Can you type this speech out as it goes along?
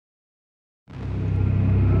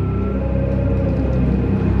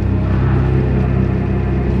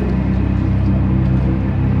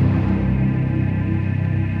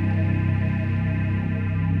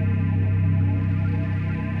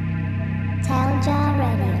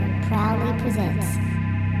presents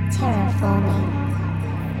Terraforming.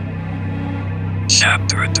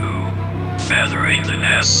 Chapter 2, Feathering the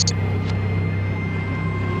Nest.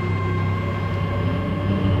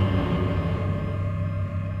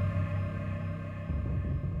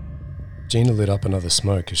 Gina lit up another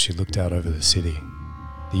smoke as she looked out over the city.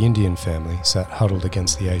 The Indian family sat huddled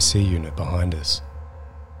against the AC unit behind us.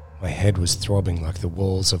 My head was throbbing like the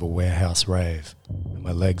walls of a warehouse rave, and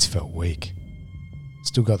my legs felt weak.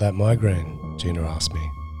 "Still got that migraine?" Gina asked me.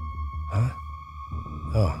 "Huh?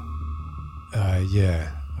 Oh. Yeah,"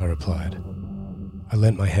 I replied. I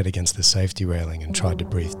leant my head against the safety railing and tried to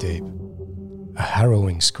breathe deep. A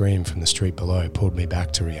harrowing scream from the street below pulled me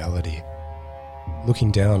back to reality.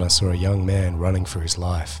 Looking down, I saw a young man running for his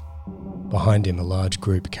life. Behind him, a large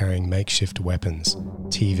group carrying makeshift weapons,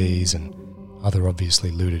 TVs, and other obviously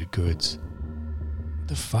looted goods. "What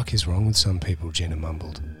the fuck is wrong with some people?" Gina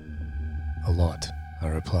mumbled. "A lot," I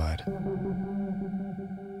replied.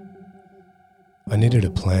 I needed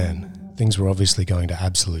a plan. Things were obviously going to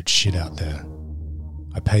absolute shit out there.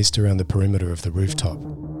 I paced around the perimeter of the rooftop,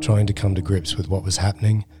 trying to come to grips with what was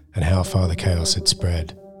happening and how far the chaos had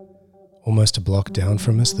spread. Almost a block down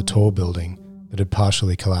from us, the tall building that had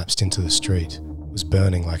partially collapsed into the street was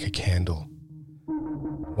burning like a candle.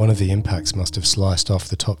 One of the impacts must have sliced off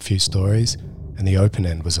the top few stories, and the open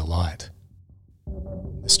end was alight.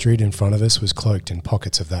 The street in front of us was cloaked in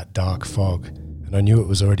pockets of that dark fog, and I knew it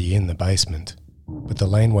was already in the basement, but the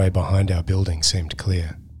laneway behind our building seemed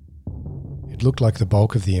clear. It looked like the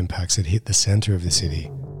bulk of the impacts had hit the centre of the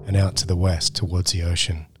city and out to the west towards the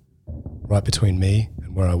ocean, right between me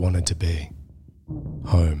and where I wanted to be.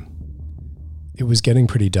 Home. It was getting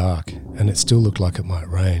pretty dark, and it still looked like it might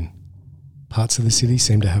rain. Parts of the city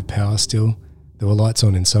seemed to have power still. There were lights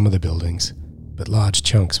on in some of the buildings, but large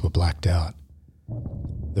chunks were blacked out.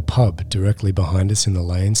 The pub directly behind us in the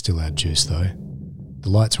lane still had juice though. The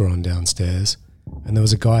lights were on downstairs, and there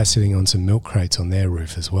was a guy sitting on some milk crates on their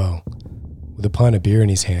roof as well. With a pint of beer in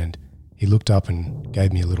his hand, he looked up and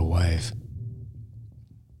gave me a little wave.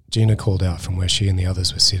 Gina called out from where she and the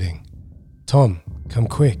others were sitting. "Tom, come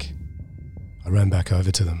quick." I ran back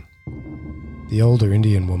over to them. The older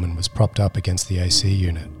Indian woman was propped up against the AC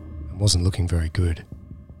unit and wasn't looking very good.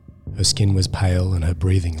 Her skin was pale and her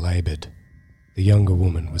breathing laboured. The younger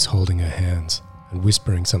woman was holding her hands and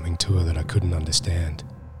whispering something to her that I couldn't understand.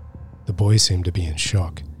 The boy seemed to be in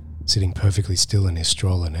shock, sitting perfectly still in his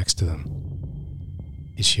stroller next to them.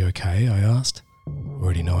 "Is she okay?" I asked,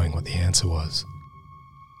 already knowing what the answer was.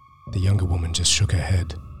 The younger woman just shook her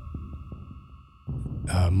head.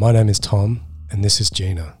 My name is Tom, and this is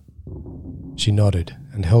Gina." She nodded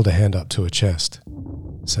and held a hand up to her chest.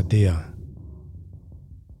 "Sadia."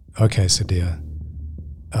 "Okay, Sadia.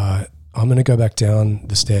 I'm going to go back down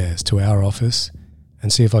the stairs to our office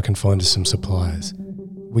and see if I can find us some supplies.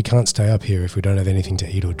 We can't stay up here if we don't have anything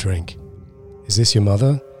to eat or drink. Is this your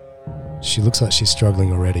mother? She looks like she's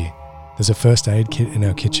struggling already. There's a first aid kit in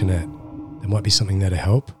our kitchenette. There might be something there to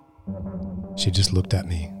help." She just looked at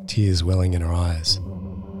me, tears welling in her eyes.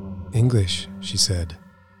 "English," she said.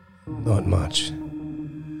 "Not much."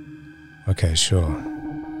 "Okay, sure.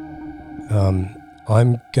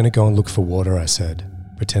 I'm going to go and look for water," I said,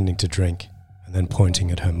 pretending to drink, and then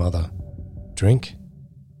pointing at her mother. "Drink?"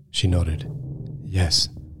 She nodded. "Yes.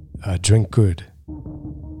 Drink good."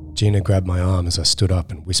 Gina grabbed my arm as I stood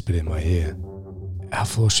up and whispered in my ear. "Our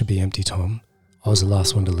floor should be empty, Tom. I was the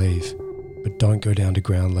last one to leave. But don't go down to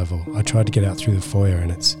ground level. I tried to get out through the foyer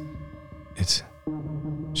and it's...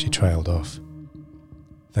 She trailed off.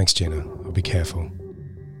 "Thanks, Gina. I'll be careful."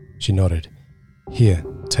 She nodded. "Here,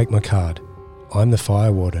 take my card. I'm the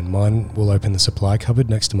fire warden. Mine will open the supply cupboard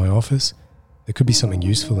next to my office. There could be something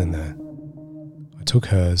useful in there." I took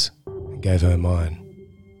hers and gave her mine,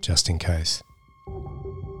 just in case.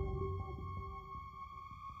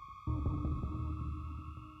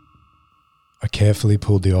 I carefully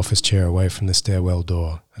pulled the office chair away from the stairwell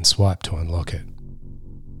door and swiped to unlock it.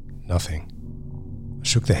 Nothing. I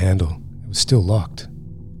shook the handle. It was still locked.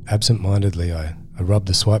 Absent-mindedly, I rubbed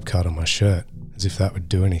the swipe card on my shirt, as if that would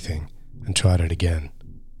do anything, and tried it again.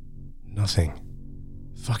 Nothing.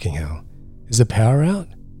 Fucking hell. Is the power out?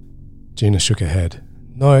 Gina shook her head.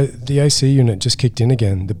 "No, the AC unit just kicked in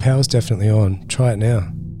again. The power's definitely on. Try it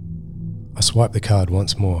now." I swiped the card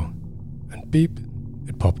once more, and beep,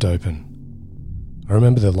 it popped open. I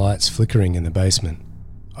remember the lights flickering in the basement.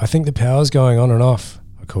 "I think the power's going on and off,"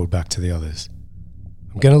 I called back to the others.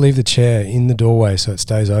 "I'm going to leave the chair in the doorway so it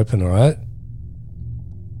stays open, alright?"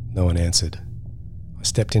 No one answered. I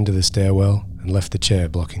stepped into the stairwell and left the chair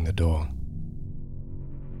blocking the door.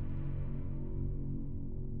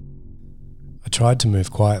 I tried to move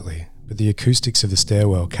quietly, but the acoustics of the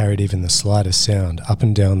stairwell carried even the slightest sound up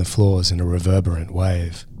and down the floors in a reverberant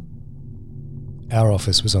wave. Our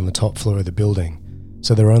office was on the top floor of the building,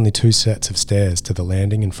 so there were only 2 sets of stairs to the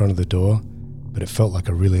landing in front of the door, but it felt like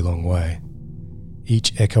a really long way.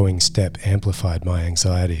 Each echoing step amplified my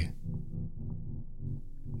anxiety.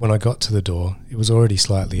 When I got to the door, it was already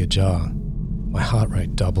slightly ajar. My heart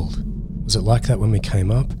rate doubled. Was it like that when we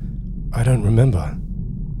came up? I don't remember.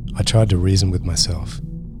 I tried to reason with myself.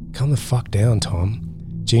 Calm the fuck down, Tom.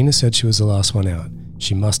 Gina said she was the last one out.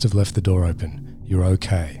 She must have left the door open. You're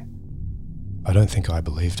okay. I don't think I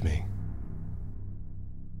believed me.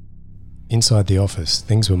 Inside the office,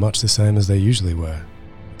 things were much the same as they usually were,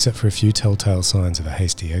 except for a few telltale signs of a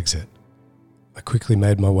hasty exit. I quickly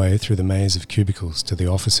made my way through the maze of cubicles to the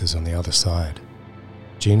offices on the other side.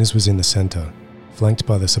 Gina's was in the centre, flanked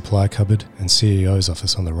by the supply cupboard and CEO's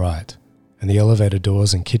office on the right, and the elevator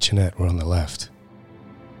doors and kitchenette were on the left.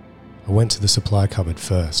 I went to the supply cupboard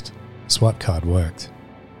first. The swipe card worked.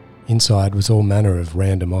 Inside was all manner of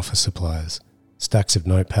random office supplies, stacks of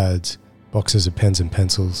notepads, boxes of pens and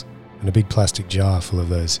pencils, and a big plastic jar full of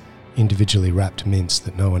those individually wrapped mints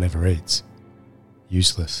that no one ever eats.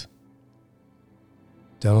 Useless.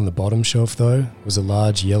 Down on the bottom shelf, though, was a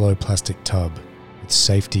large yellow plastic tub with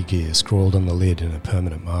safety gear scrawled on the lid in a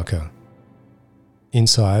permanent marker.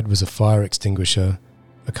 Inside was a fire extinguisher,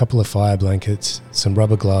 a couple of fire blankets, some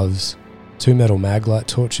rubber gloves, 2 metal maglite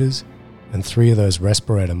torches, and 3 of those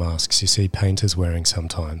respirator masks you see painters wearing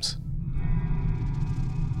sometimes.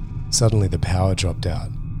 Suddenly the power dropped out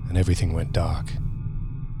and everything went dark.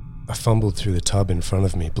 I fumbled through the tub in front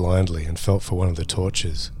of me blindly and felt for one of the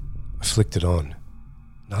torches. I flicked it on.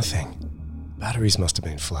 Nothing. Batteries must have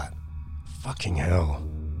been flat. Fucking hell.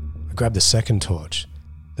 I grabbed the second torch.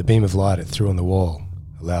 The beam of light it threw on the wall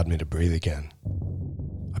allowed me to breathe again.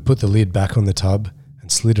 I put the lid back on the tub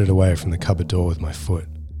and slid it away from the cupboard door with my foot.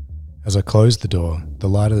 As I closed the door, the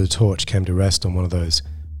light of the torch came to rest on one of those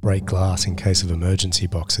break glass in case of emergency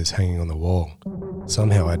boxes hanging on the wall.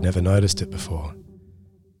 Somehow I'd never noticed it before.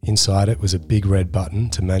 Inside it was a big red button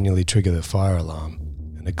to manually trigger the fire alarm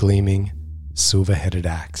and a gleaming, silver-headed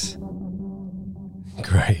axe.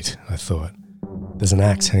 Great, I thought. There's an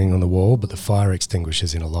axe hanging on the wall, but the fire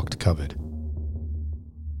extinguisher's in a locked cupboard.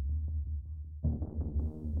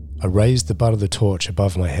 I raised the butt of the torch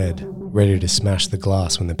above my head, ready to smash the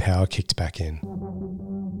glass when the power kicked back in.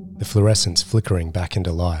 The fluorescence flickering back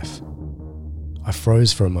into life. I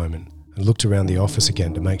froze for a moment and looked around the office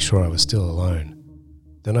again to make sure I was still alone.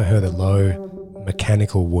 Then I heard a low,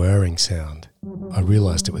 mechanical whirring sound. I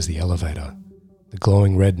realised it was the elevator. The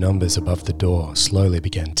glowing red numbers above the door slowly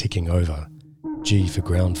began ticking over. G for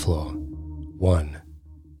ground floor. 1,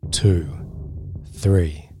 2,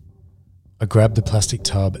 3. I grabbed the plastic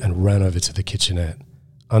tub and ran over to the kitchenette.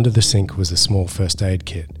 Under the sink was a small first aid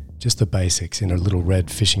kit, just the basics in a little red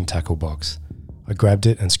fishing tackle box. I grabbed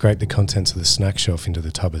it and scraped the contents of the snack shelf into the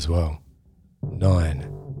tub as well.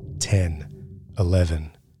 9, 10,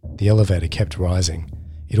 11. The elevator kept rising.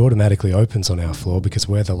 It automatically opens on our floor because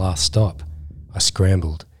we're the last stop. I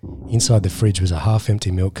scrambled. Inside the fridge was a half-empty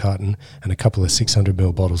milk carton and a couple of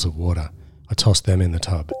 600ml bottles of water. I tossed them in the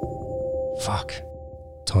tub. Fuck.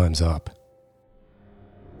 Time's up.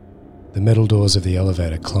 The metal doors of the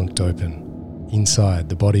elevator clunked open. Inside,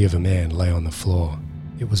 the body of a man lay on the floor.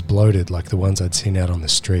 It was bloated like the ones I'd seen out on the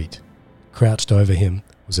street. Crouched over him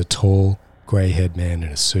was a tall, grey-haired man in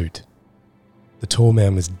a suit. The tall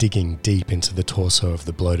man was digging deep into the torso of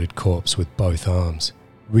the bloated corpse with both arms,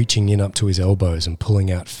 reaching in up to his elbows and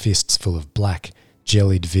pulling out fists full of black,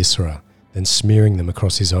 jellied viscera, then smearing them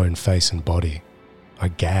across his own face and body. I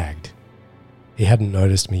gagged. He hadn't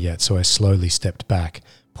noticed me yet, so I slowly stepped back,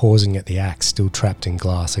 pausing at the axe still trapped in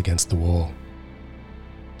glass against the wall.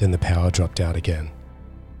 Then the power dropped out again.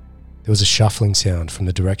 There was a shuffling sound from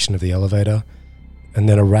the direction of the elevator, and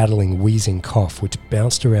then a rattling, wheezing cough which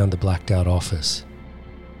bounced around the blacked-out office.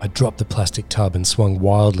 I dropped the plastic tub and swung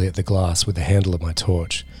wildly at the glass with the handle of my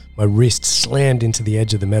torch. My wrist slammed into the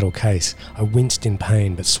edge of the metal case. I winced in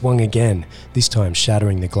pain, but swung again, this time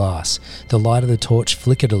shattering the glass. The light of the torch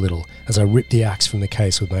flickered a little as I ripped the axe from the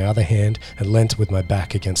case with my other hand and leant with my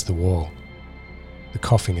back against the wall. The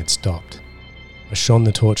coughing had stopped. I shone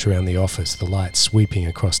the torch around the office, the light sweeping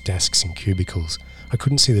across desks and cubicles. I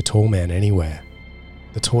couldn't see the tall man anywhere.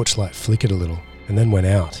 The torchlight flickered a little and then went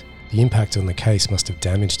out. The impact on the case must have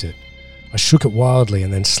damaged it. I shook it wildly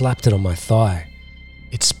and then slapped it on my thigh.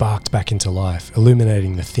 It sparked back into life,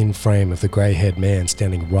 illuminating the thin frame of the grey-haired man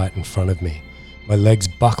standing right in front of me. My legs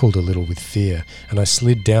buckled a little with fear, and I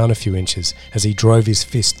slid down a few inches as he drove his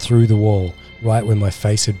fist through the wall, right where my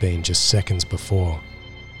face had been just seconds before.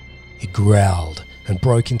 He growled and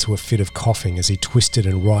broke into a fit of coughing as he twisted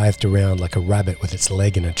and writhed around like a rabbit with its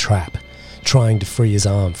leg in a trap, trying to free his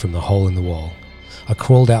arm from the hole in the wall. I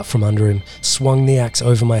crawled out from under him, swung the axe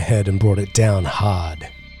over my head and brought it down hard.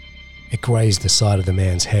 It grazed the side of the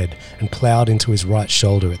man's head and ploughed into his right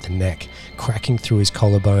shoulder at the neck, cracking through his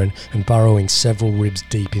collarbone and burrowing several ribs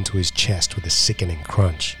deep into his chest with a sickening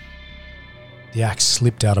crunch. The axe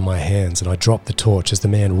slipped out of my hands and I dropped the torch as the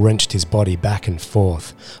man wrenched his body back and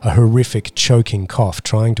forth, a horrific choking cough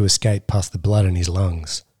trying to escape past the blood in his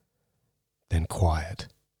lungs. Then quiet.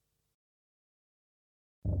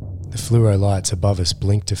 The fluoro lights above us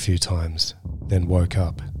blinked a few times, then woke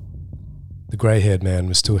up. The grey-haired man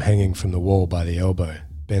was still hanging from the wall by the elbow,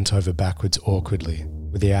 bent over backwards awkwardly,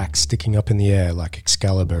 with the axe sticking up in the air like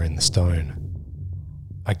Excalibur in the stone.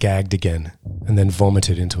 I gagged again, and then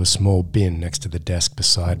vomited into a small bin next to the desk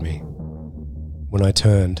beside me. When I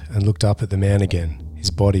turned and looked up at the man again,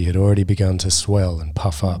 his body had already begun to swell and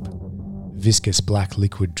puff up, viscous black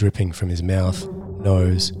liquid dripping from his mouth,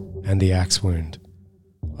 nose, and the axe wound.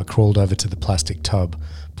 I crawled over to the plastic tub,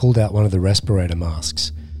 pulled out one of the respirator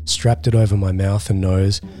masks, strapped it over my mouth and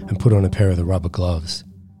nose, and put on a pair of the rubber gloves.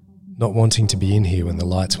 Not wanting to be in here when the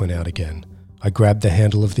lights went out again, I grabbed the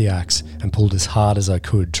handle of the axe and pulled as hard as I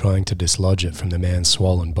could, trying to dislodge it from the man's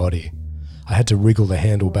swollen body. I had to wriggle the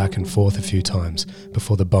handle back and forth a few times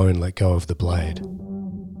before the bone let go of the blade.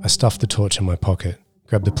 I stuffed the torch in my pocket,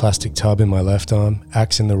 grabbed the plastic tub in my left arm,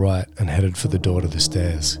 axe in the right, and headed for the door to the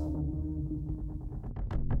stairs.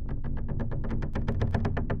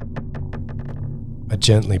 I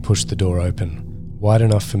gently pushed the door open, wide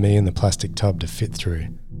enough for me and the plastic tub to fit through,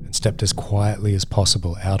 and stepped as quietly as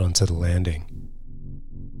possible out onto the landing.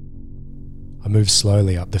 I moved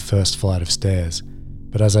slowly up the first flight of stairs,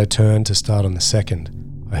 but as I turned to start on the second,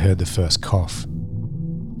 I heard the first cough.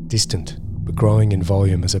 Distant, but growing in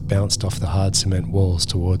volume as it bounced off the hard cement walls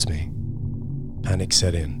towards me. Panic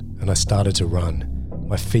set in, and I started to run,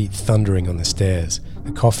 my feet thundering on the stairs.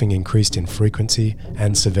 The coughing increased in frequency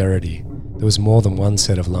and severity. There was more than one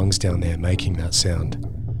set of lungs down there making that sound.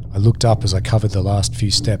 I looked up as I covered the last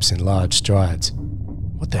few steps in large strides.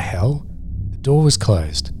 What the hell? The door was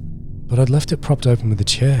closed, but I'd left it propped open with a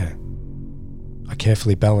chair. I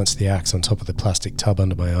carefully balanced the axe on top of the plastic tub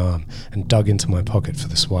under my arm and dug into my pocket for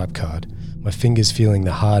the swipe card, my fingers feeling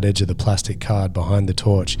the hard edge of the plastic card behind the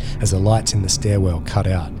torch as the lights in the stairwell cut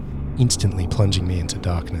out, instantly plunging me into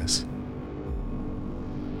darkness.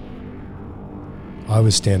 I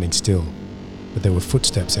was standing still, but there were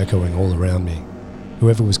footsteps echoing all around me.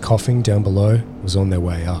 Whoever was coughing down below was on their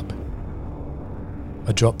way up.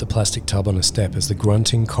 I dropped the plastic tub on a step as the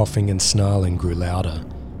grunting, coughing and snarling grew louder.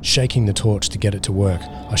 Shaking the torch to get it to work,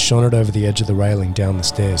 I shone it over the edge of the railing down the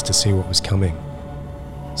stairs to see what was coming.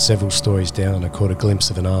 Several stories down, I caught a glimpse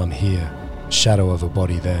of an arm here, a shadow of a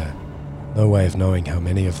body there. No way of knowing how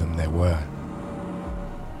many of them there were.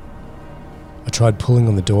 I tried pulling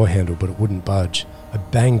on the door handle, but it wouldn't budge. I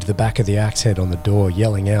banged the back of the axe head on the door,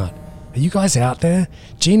 yelling out, "Are you guys out there?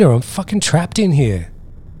 Gina, I'm fucking trapped in here."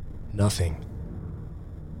 Nothing.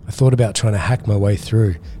 I thought about trying to hack my way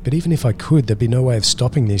through, but even if I could, there'd be no way of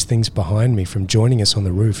stopping these things behind me from joining us on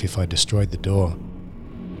the roof if I destroyed the door.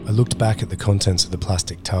 I looked back at the contents of the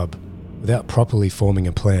plastic tub. Without properly forming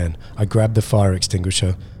a plan, I grabbed the fire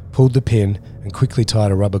extinguisher, pulled the pin, and quickly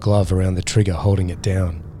tied a rubber glove around the trigger holding it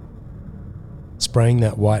down. Spraying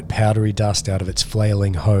that white powdery dust out of its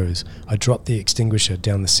flailing hose, I dropped the extinguisher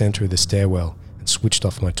down the centre of the stairwell and switched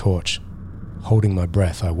off my torch. Holding my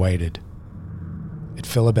breath, I waited. It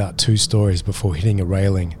fell about 2 stories before hitting a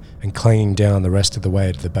railing and clanging down the rest of the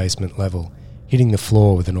way to the basement level, hitting the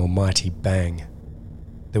floor with an almighty bang.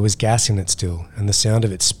 There was gas in it still, and the sound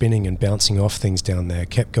of it spinning and bouncing off things down there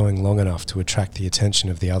kept going long enough to attract the attention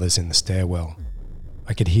of the others in the stairwell.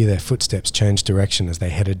 I could hear their footsteps change direction as they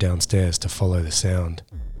headed downstairs to follow the sound.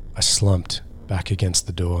 I slumped back against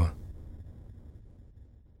the door.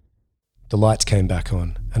 The lights came back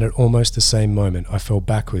on, and at almost the same moment I fell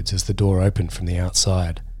backwards as the door opened from the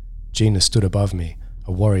outside. Gina stood above me,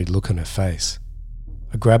 a worried look on her face.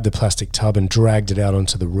 I grabbed the plastic tub and dragged it out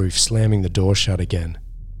onto the roof, slamming the door shut again.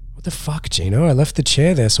 "What the fuck, Gina? I left the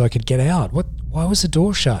chair there so I could get out. Why was the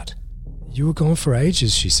door shut?" "You were gone for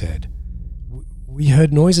ages," she said. "We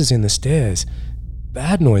heard noises in the stairs.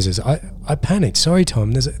 Bad noises. I panicked. Sorry,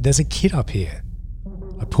 Tom. There's a kid up here."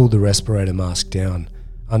 I pulled the respirator mask down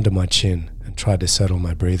under my chin and tried to settle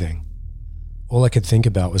my breathing. All I could think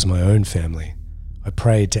about was my own family. I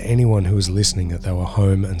prayed to anyone who was listening that they were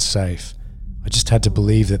home and safe. I just had to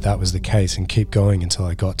believe that that was the case and keep going until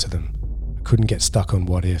I got to them. I couldn't get stuck on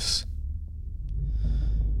what ifs.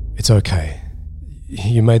 "It's okay.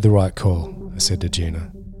 You made the right call, I said to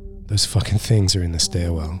Gina. Those fucking things are in the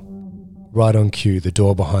stairwell. Right on cue, the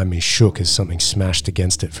door behind me shook as something smashed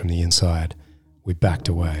against it from the inside. We backed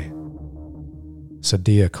away.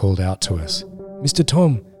 Sadia called out to us, "Mr.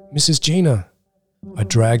 Tom, Mrs. Gina." I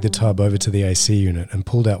dragged the tub over to the AC unit and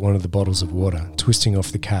pulled out one of the bottles of water, twisting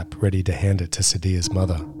off the cap, ready to hand it to Sadia's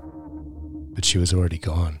mother. But she was already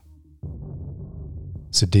gone.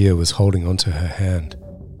 Sadia was holding onto her hand,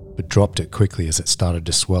 but dropped it quickly as it started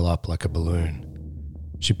to swell up like a balloon.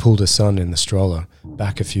 She pulled her son in the stroller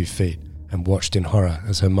back a few feet and watched in horror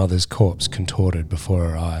as her mother's corpse contorted before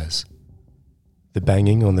her eyes. The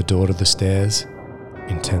banging on the door to the stairs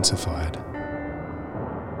intensified.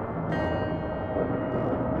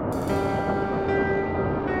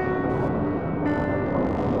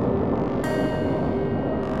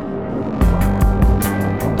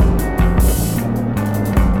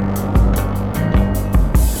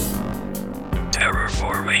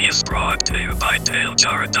 Terraforming is brought to you by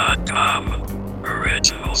TaleJar.com.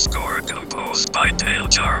 Original score composed by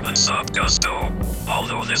TaleJar and Subgusto.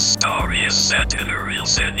 Although this story is set in a real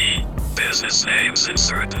city, business names and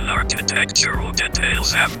certain architectural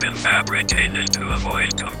details have been fabricated to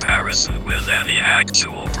avoid comparison with any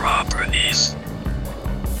actual properties.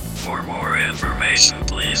 For more information,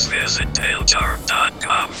 please visit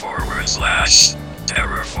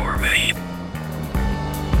TaleJar.com/terraforming.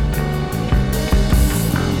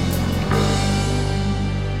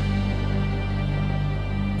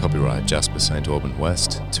 Copyright Jasper St. Auburn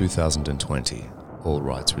West, 2020. All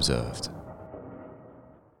rights reserved.